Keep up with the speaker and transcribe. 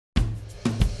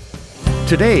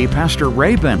Today, Pastor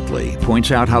Ray Bentley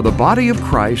points out how the body of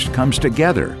Christ comes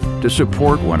together to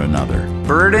support one another.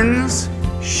 Burdens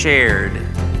shared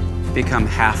become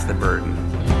half the burden.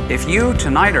 If you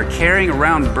tonight are carrying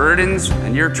around burdens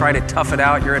and you're trying to tough it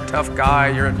out, you're a tough guy,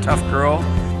 you're a tough girl,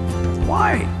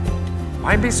 why?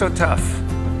 Why be so tough?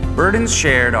 Burdens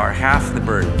shared are half the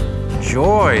burden.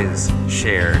 Joys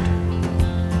shared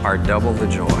are double the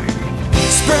joy.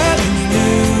 Spreading the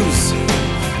news,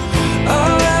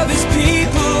 all of his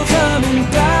people coming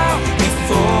down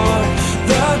before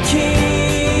the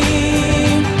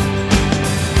King.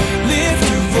 Lift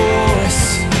your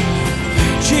voice,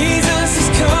 Jesus is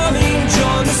coming.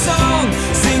 Join the song,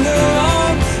 sing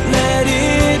along, let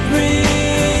it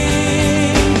ring.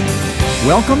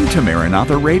 Welcome to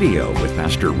Maranatha Radio with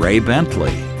Pastor Ray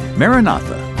Bentley.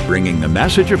 Maranatha, bringing the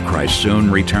message of Christ's soon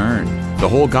return, the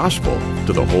whole gospel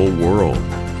to the whole world.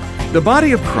 The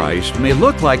body of Christ may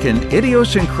look like an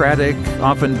idiosyncratic,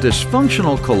 often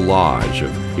dysfunctional collage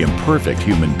of imperfect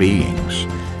human beings.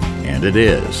 And it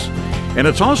is. And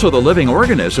it's also the living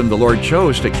organism the Lord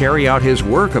chose to carry out His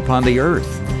work upon the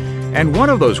earth. And one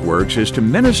of those works is to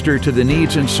minister to the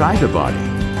needs inside the body.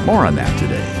 More on that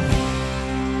today.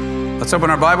 Let's open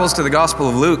our Bibles to the Gospel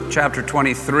of Luke, chapter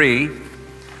 23.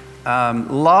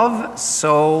 Love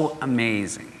so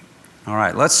amazing. All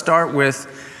right, let's start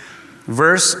with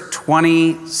verse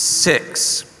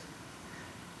 26.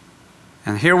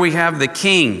 And here we have the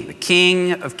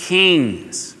King of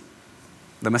Kings,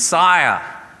 the Messiah,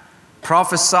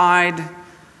 prophesied,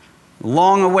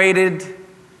 long-awaited,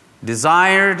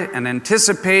 desired, and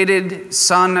anticipated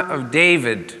Son of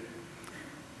David.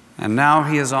 And now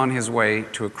he is on his way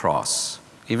to a cross,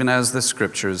 even as the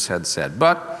Scriptures had said.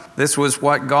 But this was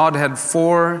what God had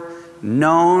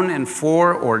foreknown and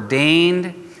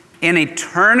foreordained in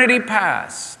eternity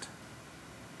past.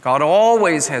 God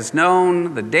always has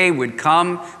known the day would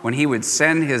come when He would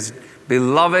send His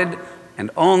beloved and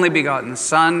only begotten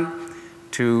Son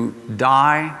to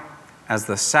die as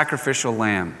the sacrificial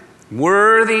lamb.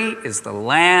 Worthy is the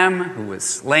Lamb who was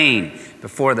slain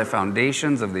before the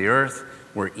foundations of the earth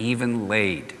were even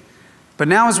laid. But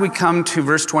now as we come to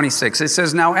verse 26, it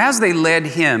says, "Now as they led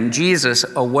him, Jesus,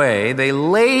 away, they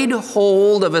laid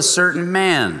hold of a certain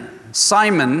man,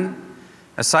 Simon,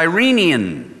 a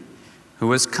Cyrenian, who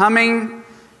was coming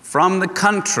from the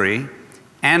country,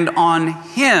 and on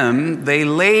him they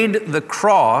laid the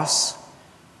cross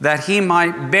that he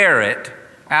might bear it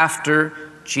after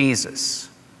Jesus."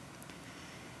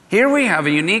 Here we have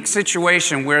a unique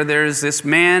situation where there's this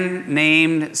man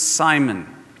named Simon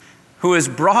who is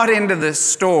brought into the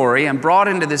story and brought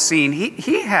into the scene.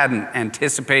 He hadn't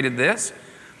anticipated this.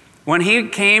 When he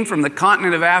came from the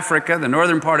continent of Africa, the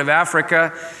northern part of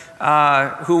Africa,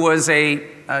 who was a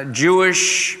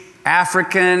Jewish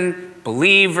African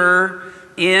believer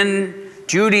in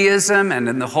Judaism and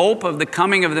in the hope of the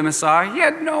coming of the Messiah, he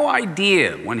had no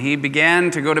idea when he began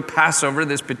to go to Passover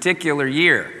this particular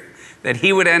year that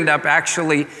he would end up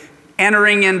actually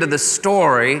entering into the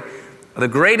story, the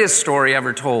greatest story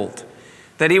ever told,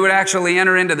 that he would actually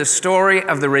enter into the story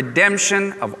of the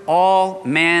redemption of all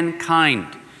mankind,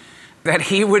 that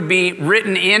he would be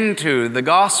written into the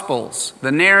Gospels,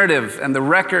 the narrative and the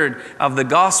record of the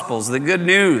Gospels, the good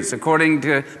news according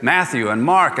to Matthew and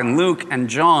Mark and Luke and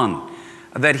John,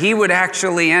 that he would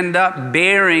actually end up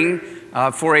bearing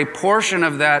for a portion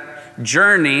of that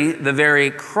journey the very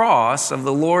cross of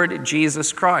the Lord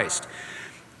Jesus Christ.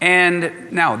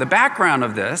 And now the background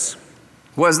of this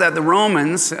was that the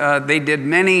Romans, they did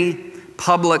many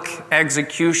public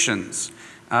executions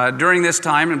during this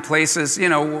time in places,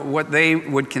 what they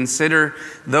would consider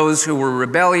those who were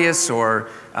rebellious, or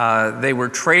they were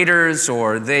traitors,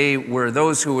 or they were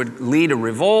those who would lead a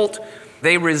revolt.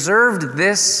 They reserved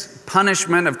this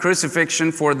punishment of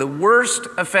crucifixion for the worst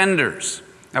offenders.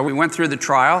 Now, we went through the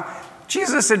trial.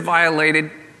 Jesus had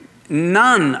violated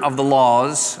none of the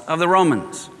laws of the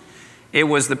Romans. It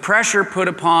was the pressure put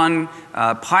upon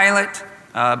Pilate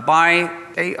by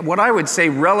what I would say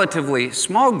relatively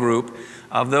small group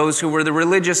of those who were the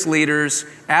religious leaders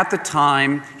at the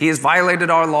time. He has violated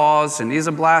our laws, and he's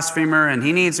a blasphemer, and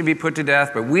he needs to be put to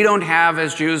death, but we don't have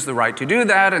as Jews the right to do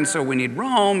that, and so we need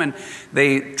Rome. And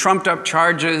they trumped up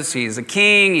charges. He's a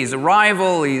king, he's a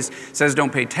rival, he says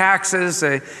don't pay taxes.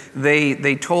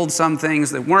 They told some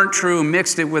things that weren't true,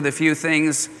 mixed it with a few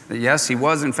things that yes, he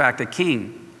was in fact a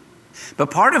king.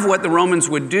 But part of what the Romans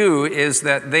would do is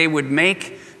that they would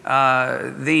make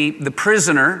the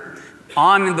prisoner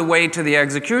on the way to the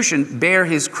execution bear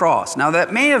his cross. Now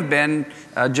that may have been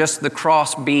just the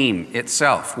cross beam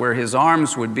itself where his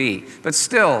arms would be, but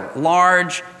still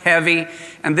large, heavy,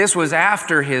 and this was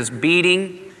after his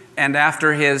beating and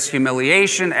after his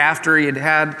humiliation, after he had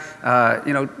had,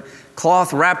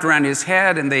 cloth wrapped around his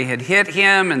head and they had hit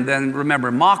him, and then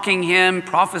remember mocking him,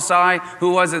 prophesy,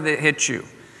 who was it that hit you?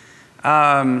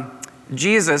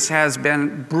 Jesus has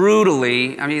been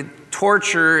brutally,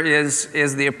 torture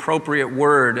is the appropriate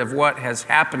word of what has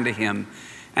happened to him,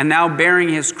 and now bearing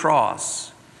his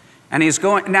cross. And he's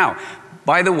going, now,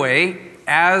 by the way,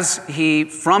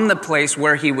 from the place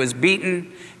where he was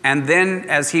beaten, and then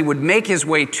as he would make his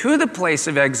way to the place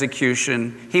of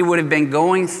execution, he would have been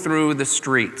going through the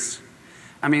streets.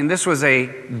 This was a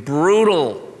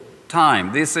brutal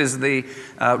time. This is the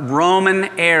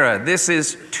Roman era. This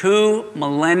is 2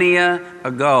 millennia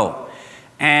ago.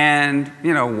 And,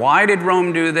 why did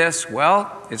Rome do this?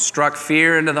 Well, it struck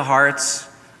fear into the hearts,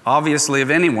 obviously,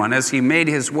 of anyone as he made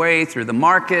his way through the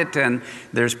market, and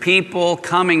there's people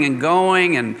coming and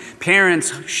going and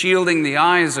parents shielding the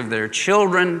eyes of their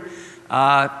children.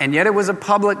 And yet it was a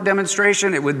public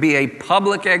demonstration. It would be a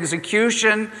public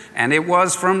execution, and it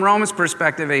was, from Rome's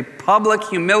perspective, a public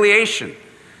humiliation.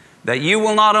 That you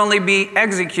will not only be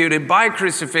executed by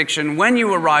crucifixion, when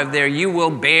you arrive there, you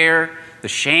will bear the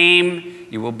shame,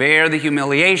 you will bear the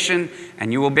humiliation,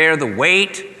 and you will bear the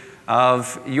weight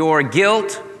of your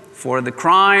guilt for the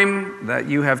crime that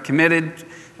you have committed,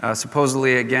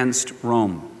 supposedly against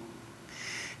Rome.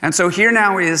 And so here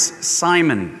now is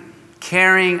Simon,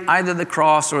 carrying either the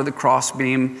cross or the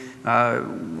crossbeam,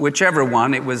 whichever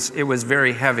one. It was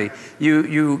very heavy.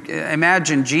 You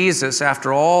imagine Jesus,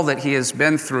 after all that he has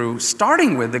been through,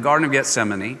 starting with the Garden of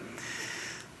Gethsemane,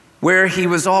 where he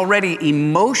was already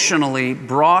emotionally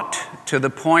brought to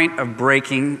the point of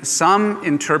breaking. Some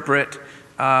interpret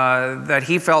that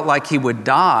he felt like he would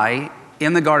die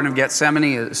in the Garden of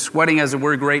Gethsemane, sweating, as it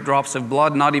were, great drops of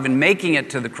blood, not even making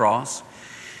it to the cross.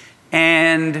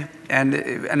 And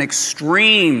an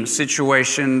extreme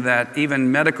situation that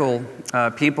even medical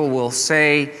people will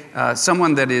say,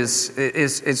 someone that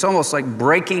it's almost like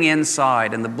breaking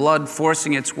inside and the blood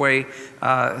forcing its way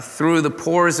through the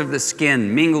pores of the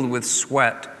skin, mingled with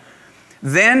sweat.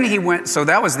 Then he went, so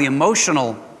that was the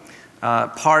emotional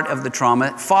part of the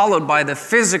trauma, followed by the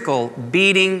physical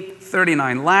beating,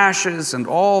 39 lashes and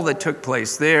all that took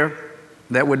place there.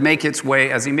 That would make its way,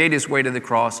 as he made his way to the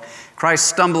cross, Christ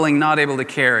stumbling, not able to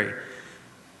carry.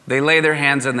 They lay their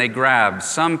hands and they grab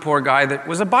some poor guy that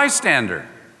was a bystander,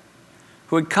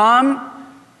 who had come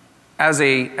as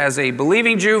a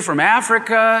believing Jew from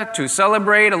Africa to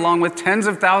celebrate, along with tens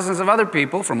of thousands of other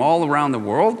people from all around the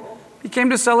world. He came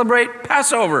to celebrate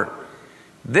Passover.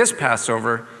 This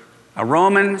Passover, a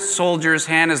Roman soldier's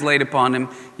hand is laid upon him.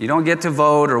 You don't get to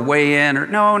vote or weigh in, or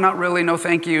no, not really, no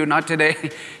thank you, not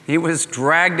today. He was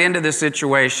dragged into the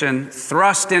situation,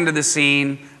 thrust into the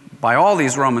scene by all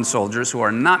these Roman soldiers who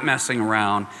are not messing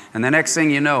around. And the next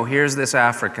thing you know, here's this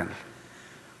African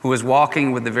who is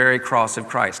walking with the very cross of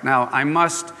Christ. Now, I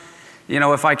must,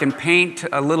 if I can paint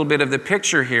a little bit of the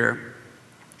picture here,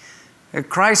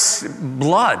 Christ's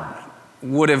blood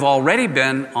would have already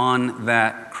been on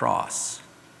that cross.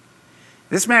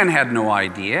 This man had no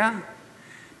idea,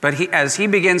 but as he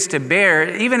begins to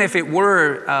bear, even if it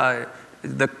were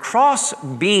the cross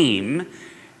beam,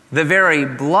 the very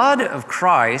blood of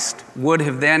Christ would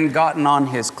have then gotten on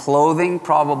his clothing,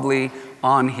 probably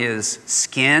on his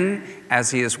skin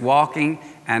as he is walking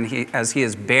and as he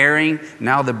is bearing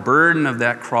now the burden of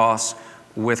that cross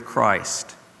with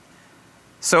Christ.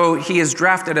 So he is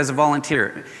drafted as a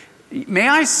volunteer. May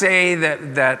I say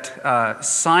that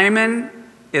Simon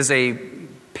is a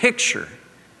picture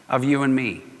of you and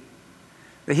me.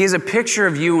 That he's a picture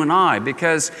of you and I,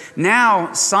 because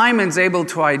now Simon's able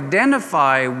to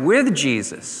identify with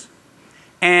Jesus,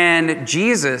 and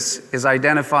Jesus is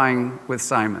identifying with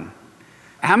Simon.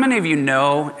 How many of you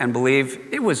know and believe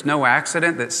it was no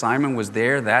accident that Simon was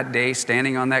there that day,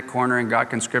 standing on that corner, and got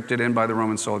conscripted in by the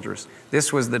Roman soldiers?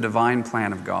 This was the divine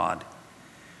plan of God.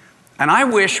 And I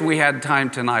wish we had time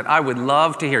tonight. I would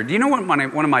love to hear. Do you know what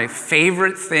one of my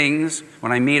favorite things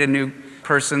when I meet a new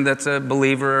person that's a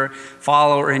believer,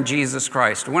 follower in Jesus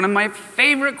Christ? One of my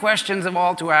favorite questions of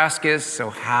all to ask is,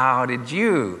 so how did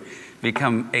you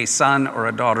become a son or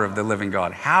a daughter of the living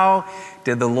God? How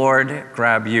did the Lord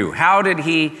grab you? How did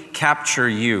he capture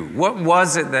you? What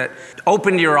was it that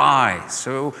opened your eyes?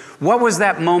 So what was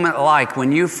that moment like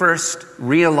when you first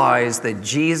realized that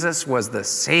Jesus was the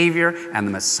Savior and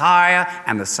the Messiah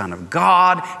and the Son of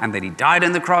God, and that he died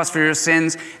on the cross for your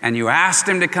sins, and you asked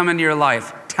him to come into your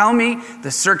life? Tell me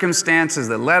the circumstances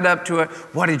that led up to it.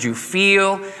 What did you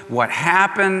feel? What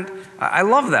happened? I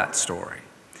love that story.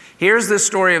 Here's the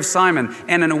story of Simon,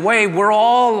 and in a way, we're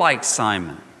all like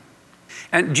Simon.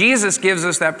 And Jesus gives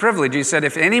us that privilege. He said,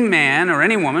 if any man or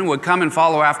any woman would come and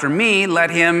follow after me, let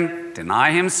him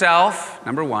deny himself,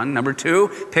 number one. Number two,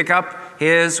 pick up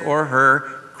his or her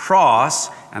cross.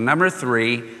 And number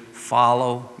three,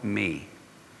 follow me.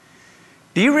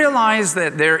 Do you realize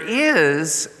that there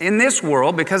is, in this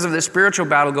world, because of the spiritual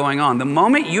battle going on, the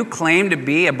moment you claim to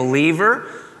be a believer,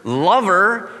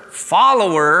 lover,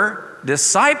 follower,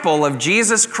 disciple of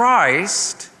Jesus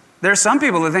Christ, there are some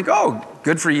people that think, oh,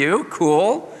 good for you,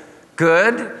 cool,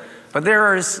 good. But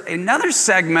there is another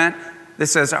segment that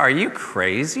says, are you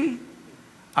crazy?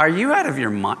 Are you out of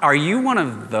your mind? Are you one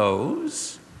of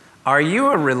those? Are you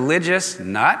a religious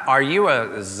nut? Are you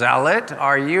a zealot?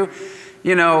 Are you,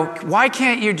 why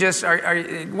can't you just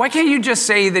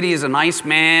say that he is a nice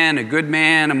man, a good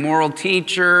man, a moral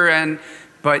teacher,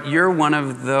 but you're one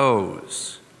of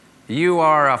those. You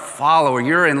are a follower,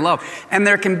 you're in love. And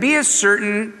there can be a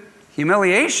certain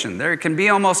humiliation. There can be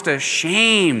almost a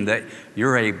shame that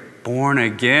you're a born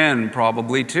again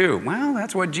probably too. Well,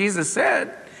 that's what Jesus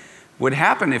said would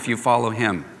happen if you follow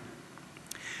him.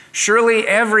 Surely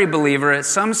every believer at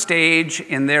some stage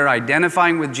in their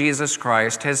identifying with Jesus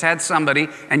Christ has had somebody,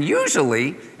 and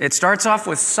usually it starts off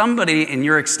with somebody in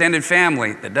your extended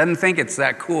family that doesn't think it's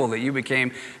that cool that you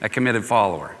became a committed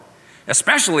follower.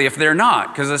 Especially if they're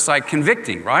not, because it's like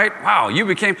convicting, right? Wow, you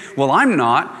became, well, I'm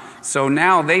not. So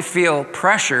now they feel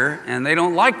pressure and they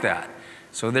don't like that.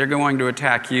 So they're going to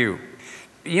attack you.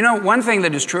 One thing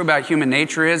that is true about human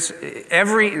nature is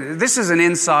this is an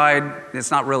inside, it's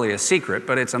not really a secret,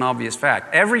 but it's an obvious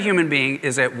fact. Every human being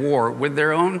is at war with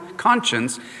their own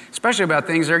conscience, especially about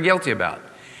things they're guilty about.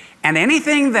 And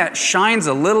anything that shines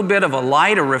a little bit of a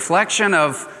light, a reflection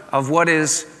of what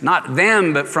is not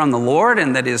them, but from the Lord,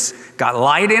 and that is got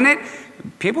light in it,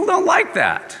 people don't like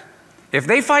that. If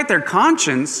they fight their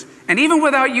conscience, and even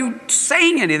without you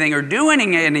saying anything or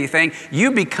doing anything,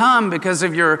 you become, because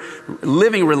of your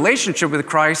living relationship with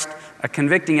Christ, a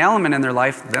convicting element in their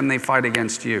life, then they fight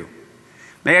against you.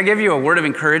 May I give you a word of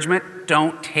encouragement?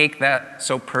 Don't take that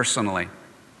so personally.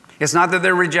 It's not that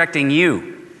they're rejecting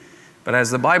you, but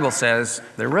as the Bible says,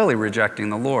 they're really rejecting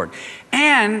the Lord.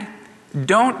 And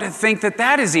don't think that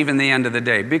that is even the end of the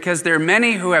day, because there are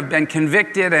many who have been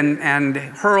convicted and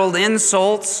hurled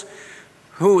insults,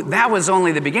 who that was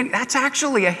only the beginning. That's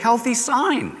actually a healthy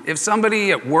sign. If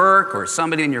somebody at work or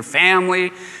somebody in your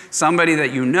family, somebody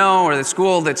that you know or the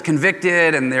school that's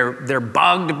convicted and they're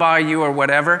bugged by you or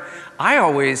whatever, I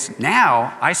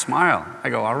smile. I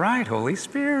go, all right, Holy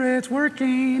Spirit's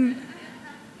working.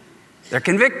 They're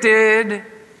convicted.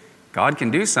 God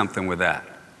can do something with that.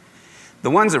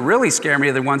 The ones that really scare me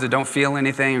are the ones that don't feel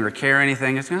anything or care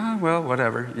anything. It's, oh, well,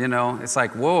 whatever, It's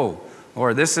like, whoa,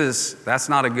 or that's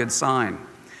not a good sign.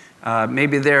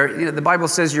 Maybe the Bible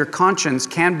says your conscience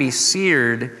can be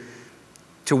seared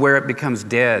to where it becomes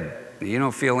dead. You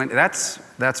don't feel any, that's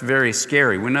very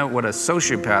scary. We know what a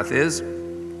sociopath is,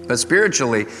 but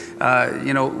spiritually,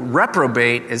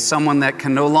 reprobate is someone that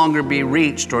can no longer be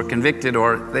reached or convicted,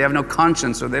 or they have no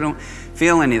conscience, or they don't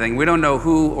feel anything. We don't know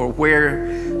who or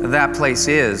where that place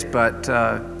is, but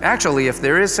actually, if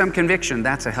there is some conviction,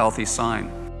 that's a healthy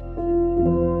sign.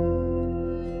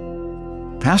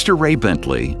 Pastor Ray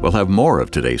Bentley will have more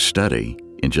of today's study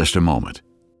in just a moment.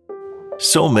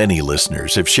 So many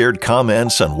listeners have shared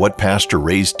comments on what Pastor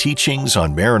Ray's teachings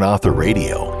on Maranatha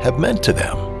Radio have meant to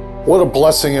them. What a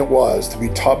blessing it was to be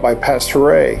taught by Pastor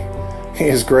Ray. He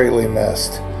is greatly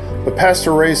missed. But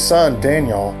Pastor Ray's son,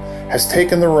 Daniel, has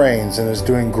taken the reins and is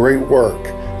doing great work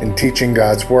in teaching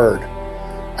God's Word.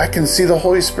 I can see the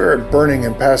Holy Spirit burning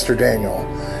in Pastor Daniel,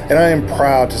 and I am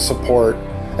proud to support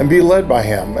and be led by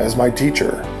him as my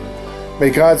teacher. May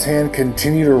God's hand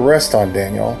continue to rest on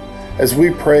Daniel as we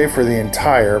pray for the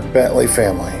entire Bentley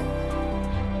family.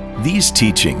 These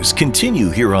teachings continue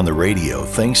here on the radio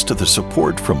thanks to the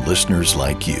support from listeners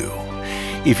like you.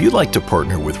 If you'd like to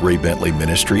partner with Ray Bentley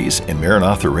Ministries and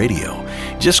Maranatha Radio,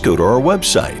 just go to our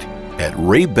website at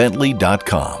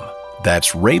raybentley.com.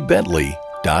 That's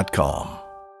raybentley.com.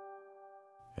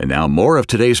 And now more of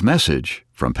today's message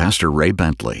from Pastor Ray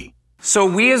Bentley. So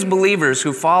we as believers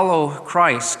who follow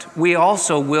Christ, we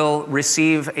also will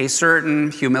receive a certain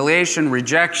humiliation,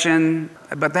 rejection,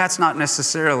 but that's not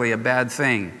necessarily a bad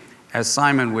thing, as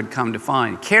Simon would come to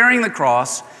find. Carrying the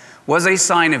cross was a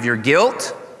sign of your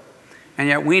guilt, and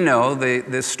yet we know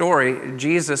the story,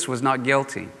 Jesus was not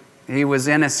guilty. He was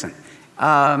innocent.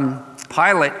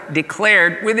 Pilate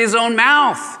declared with his own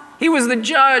mouth, he was the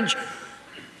judge,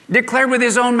 declared with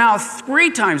his own mouth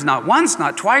 3 times, not once,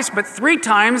 not twice, but 3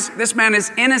 times, this man is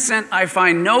innocent. I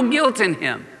find no guilt in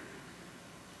him.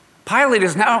 Pilate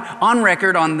is now on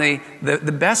record on the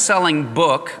best-selling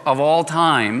book of all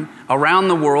time around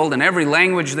the world in every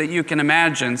language that you can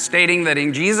imagine, stating that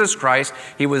in Jesus Christ,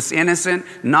 he was innocent,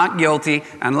 not guilty,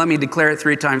 and let me declare it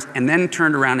 3 times, and then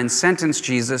turned around and sentenced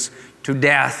Jesus to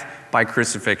death by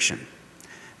crucifixion.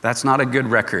 That's not a good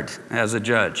record as a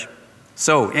judge.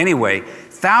 So anyway,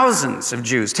 thousands of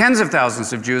Jews, tens of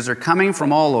thousands of Jews are coming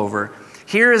from all over.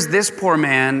 Here is this poor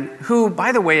man who,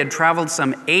 by the way, had traveled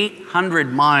some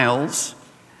 800 miles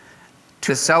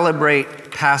to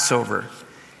celebrate Passover.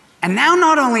 And now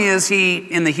not only is he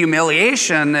in the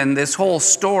humiliation and this whole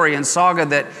story and saga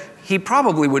that he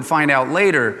probably would find out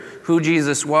later who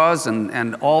Jesus was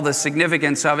and all the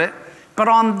significance of it, but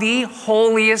on the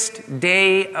holiest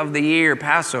day of the year,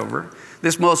 Passover,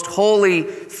 this most holy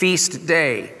feast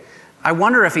day, I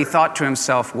wonder if he thought to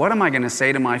himself, what am I going to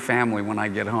say to my family when I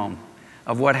get home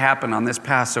of what happened on this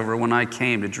Passover when I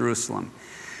came to Jerusalem?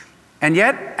 And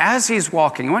yet, as he's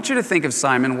walking, I want you to think of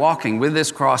Simon walking with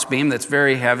this crossbeam that's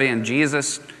very heavy and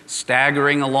Jesus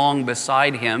staggering along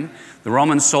beside him, the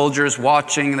Roman soldiers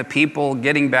watching, the people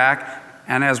getting back,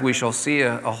 and as we shall see,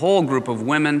 a whole group of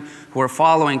women who are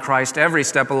following Christ every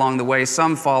step along the way,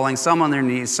 some falling, some on their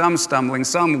knees, some stumbling,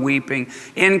 some weeping,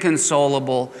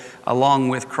 inconsolable along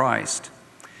with Christ.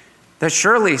 That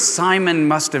surely Simon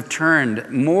must have turned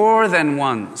more than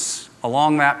once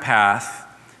along that path,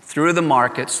 through the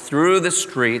markets, through the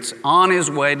streets, on his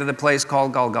way to the place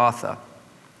called Golgotha.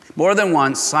 More than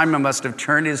once, Simon must have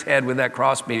turned his head with that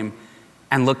crossbeam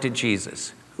and looked at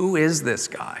Jesus. Who is this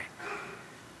guy?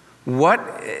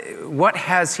 What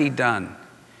has he done?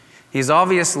 He's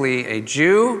obviously a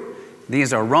Jew.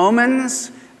 These are Romans.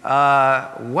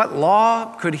 What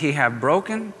law could he have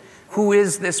broken? Who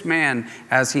is this man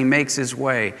as he makes his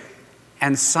way?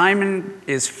 And Simon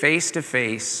is face to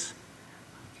face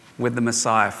with the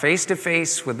Messiah, face to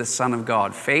face with the Son of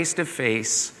God, face to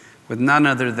face with none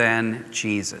other than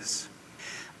Jesus.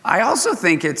 I also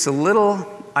think it's a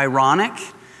little ironic,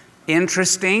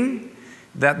 interesting,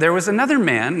 that there was another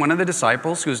man, one of the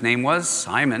disciples, whose name was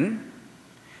Simon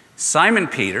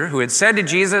Peter, who had said to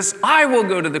Jesus, I will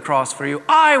go to the cross for you,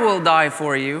 I will die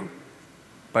for you,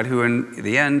 but who in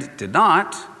the end did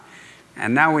not.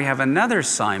 And now we have another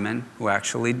Simon who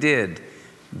actually did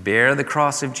bear the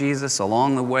cross of Jesus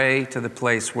along the way to the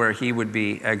place where he would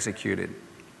be executed.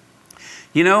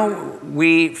 You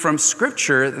know, from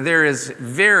Scripture, there is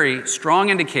very strong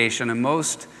indication, and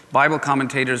most Bible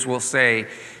commentators will say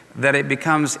that it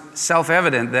becomes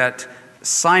self-evident that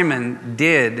Simon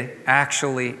did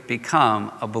actually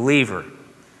become a believer.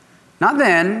 Not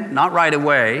then, not right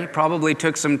away, probably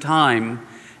took some time,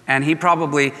 and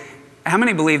how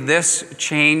many believe this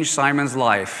changed Simon's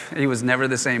life? He was never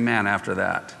the same man after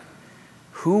that.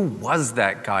 Who was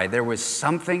that guy? There was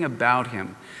something about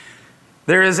him.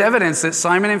 There is evidence that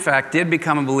Simon, in fact, did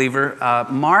become a believer.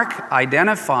 Mark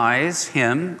identifies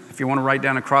him, if you want to write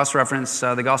down a cross-reference,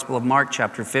 the Gospel of Mark,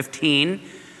 chapter 15,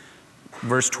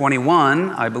 verse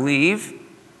 21, I believe.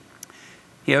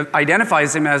 He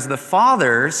identifies him as the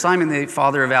father, Simon, the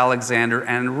father of Alexander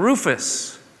and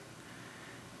Rufus.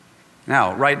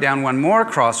 Now, write down one more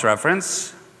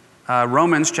cross-reference,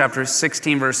 Romans chapter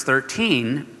 16, verse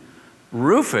 13.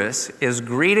 Rufus is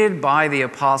greeted by the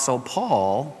Apostle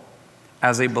Paul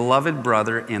as a beloved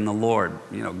brother in the Lord.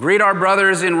 Greet our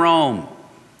brothers in Rome,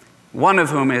 one of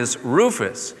whom is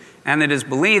Rufus. And it is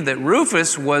believed that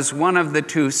Rufus was one of the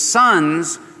 2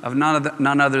 sons of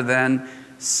none other than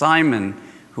Simon,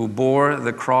 who bore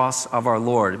the cross of our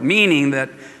Lord. Meaning that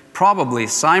probably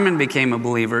Simon became a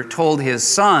believer, told his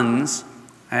sons,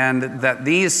 and that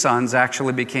these sons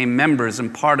actually became members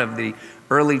and part of the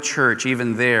early church,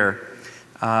 even there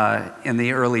in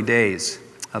the early days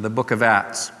of the book of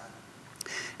Acts.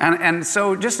 And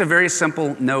so just a very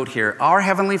simple note here. Our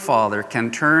Heavenly Father can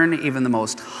turn even the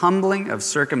most humbling of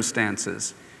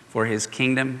circumstances for His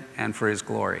kingdom and for His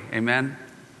glory. Amen?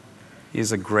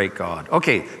 He's a great God.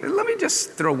 Okay, let me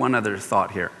just throw one other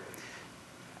thought here.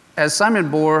 As Simon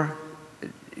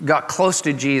got close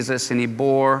to Jesus and he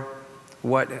bore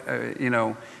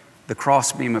the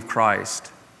crossbeam of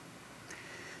Christ,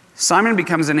 Simon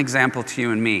becomes an example to you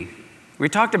and me. We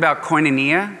talked about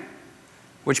koinonia,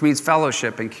 which means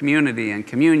fellowship and community and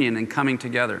communion and coming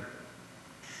together.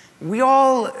 We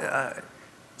all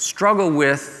struggle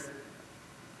with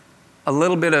a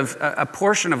little bit of a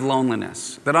portion of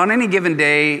loneliness that on any given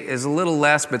day is a little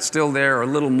less but still there, or a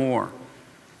little more.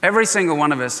 Every single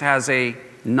one of us has a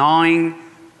gnawing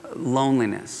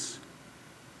loneliness,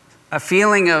 a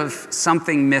feeling of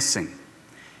something missing.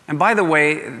 And by the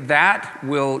way, that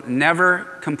will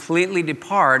never completely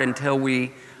depart until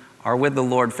we are with the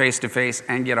Lord face to face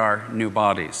and get our new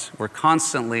bodies. We're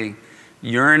constantly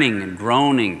yearning and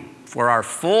groaning for our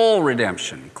full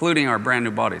redemption, including our brand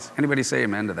new bodies. Anybody say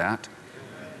amen to that?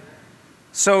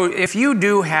 So if you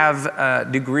do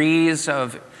have degrees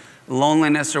of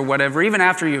loneliness or whatever, even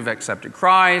after you've accepted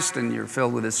Christ and you're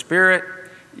filled with His Spirit,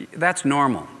 that's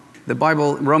normal. The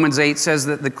Bible, Romans 8, says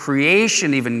that the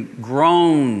creation even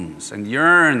groans and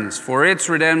yearns for its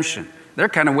redemption. They're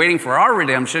kind of waiting for our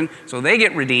redemption, so they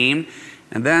get redeemed.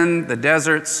 And then the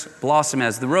deserts blossom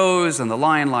as the rose, and the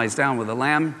lion lies down with the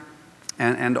lamb,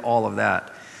 and all of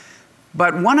that.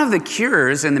 But one of the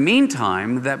cures in the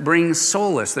meantime that brings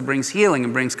solace, that brings healing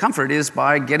and brings comfort is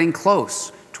by getting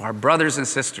close to our brothers and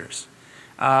sisters,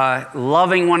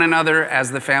 loving one another as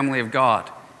the family of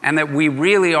God, and that we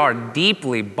really are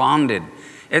deeply bonded.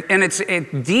 And it's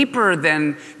deeper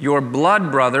than your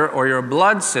blood brother or your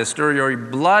blood sister or your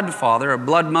blood father or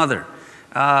blood mother.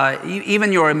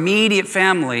 Even your immediate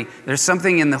family, there's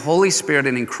something in the Holy Spirit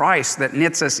and in Christ that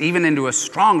knits us even into a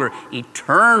stronger,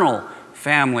 eternal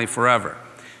family forever.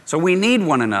 So we need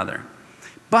one another.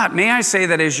 But may I say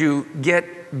that as you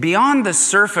get beyond the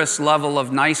surface level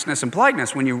of niceness and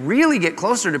politeness, when you really get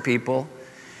closer to people,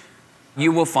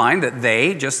 you will find that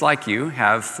they, just like you,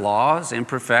 have flaws,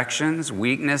 imperfections,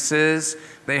 weaknesses.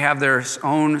 They have their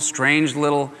own strange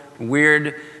little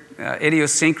weird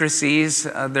idiosyncrasies,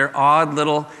 their odd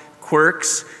little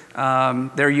quirks,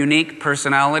 their unique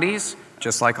personalities,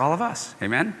 just like all of us.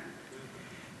 Amen?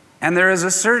 And there is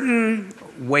a certain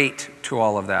weight to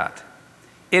all of that.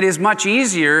 It is much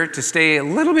easier to stay a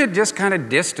little bit just kind of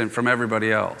distant from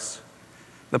everybody else.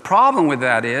 The problem with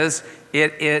that is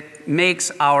it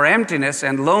makes our emptiness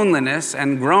and loneliness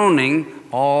and groaning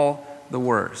all the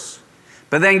worse.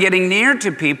 But then getting near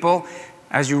to people,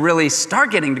 as you really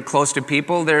start getting close to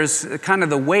people, there's kind of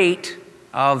the weight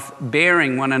of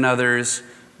bearing one another's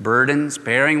burdens,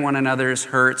 bearing one another's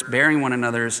hurts, bearing one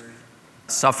another's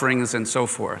sufferings, and so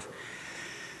forth.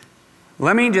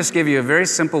 Let me just give you a very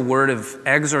simple word of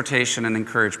exhortation and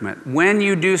encouragement. When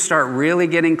you do start really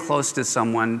getting close to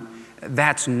someone,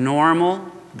 that's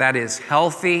normal, that is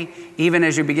healthy. Even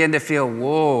as you begin to feel,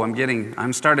 whoa,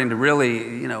 I'm starting to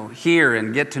really, hear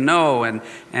and get to know,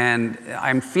 and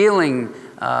I'm feeling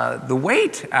the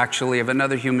weight, actually, of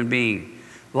another human being.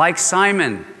 Like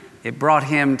Simon, it brought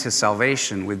him to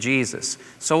salvation with Jesus.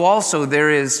 So also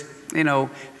there is,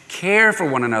 care for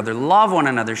one another, love one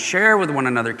another, share with one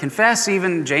another, confess.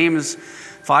 Even James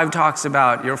 5 talks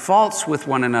about your faults with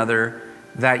one another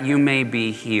that you may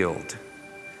be healed.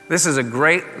 This is a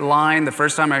great line. The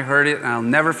first time I heard it, and I'll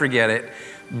never forget it.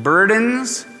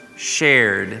 Burdens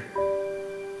shared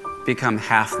become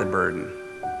half the burden.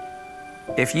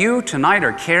 If you tonight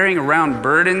are carrying around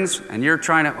burdens and you're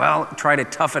trying to, try to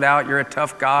tough it out, you're a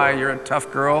tough guy, you're a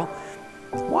tough girl,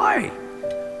 why?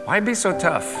 Why be so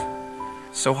tough?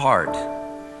 So hard.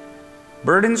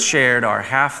 Burdens shared are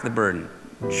half the burden.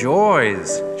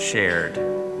 Joys shared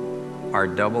are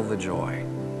double the joy.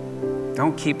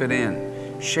 Don't keep it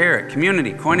in. Share it.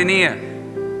 Community,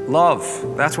 koinonia,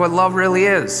 love. That's what love really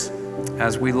is,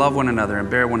 as we love one another and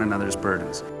bear one another's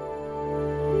burdens.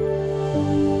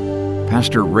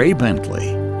 Pastor Ray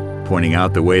Bentley, pointing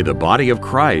out the way the body of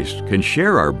Christ can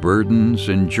share our burdens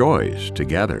and joys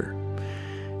together.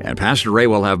 And Pastor Ray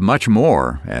will have much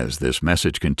more as this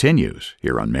message continues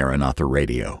here on Maranatha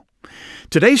Radio.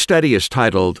 Today's study is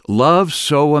titled, Love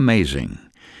So Amazing.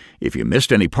 If you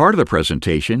missed any part of the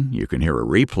presentation, you can hear a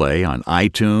replay on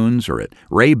iTunes or at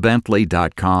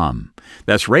raybentley.com.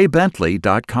 That's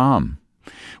raybentley.com.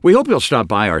 We hope you'll stop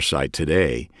by our site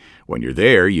today. When you're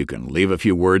there, you can leave a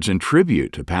few words in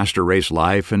tribute to Pastor Ray's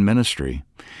life and ministry.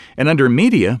 And under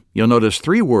Media, you'll notice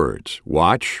 3 words,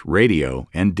 Watch, Radio,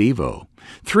 and Devo.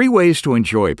 3 ways to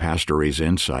enjoy Pastor Ray's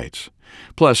insights.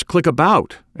 Plus, click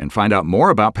About and find out more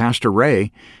about Pastor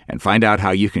Ray and find out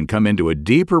how you can come into a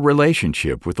deeper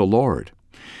relationship with the Lord.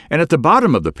 And at the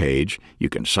bottom of the page, you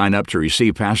can sign up to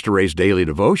receive Pastor Ray's daily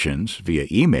devotions via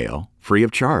email, free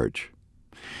of charge.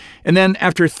 And then,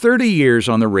 after 30 years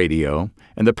on the radio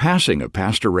and the passing of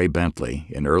Pastor Ray Bentley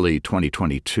in early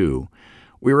 2022,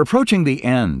 we're approaching the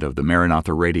end of the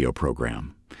Maranatha radio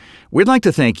program. We'd like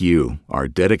to thank you, our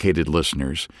dedicated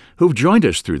listeners, who've joined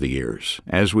us through the years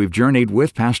as we've journeyed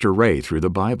with Pastor Ray through the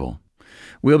Bible.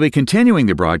 We'll be continuing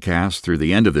the broadcast through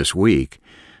the end of this week,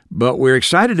 but we're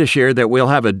excited to share that we'll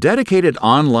have a dedicated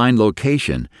online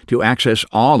location to access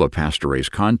all of Pastor Ray's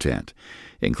content,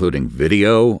 including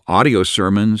video, audio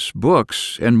sermons,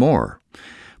 books, and more.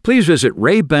 Please visit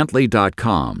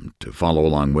raybentley.com to follow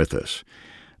along with us.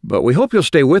 But we hope you'll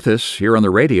stay with us here on the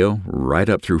radio right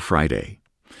up through Friday.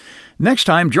 Next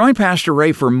time, join Pastor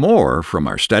Ray for more from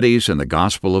our studies in the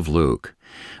Gospel of Luke.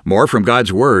 More from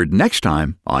God's Word next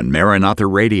time on Maranatha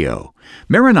Radio.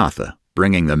 Maranatha,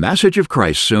 bringing the message of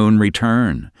Christ's soon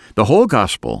return, the whole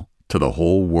gospel to the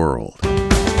whole world.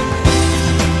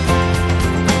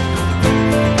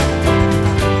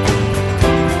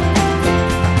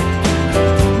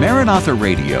 Maranatha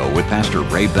Radio with Pastor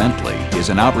Ray Bentley is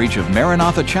an outreach of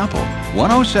Maranatha Chapel,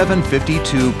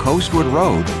 10752 Coastwood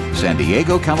Road, San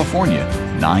Diego, California,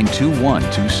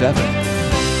 92127.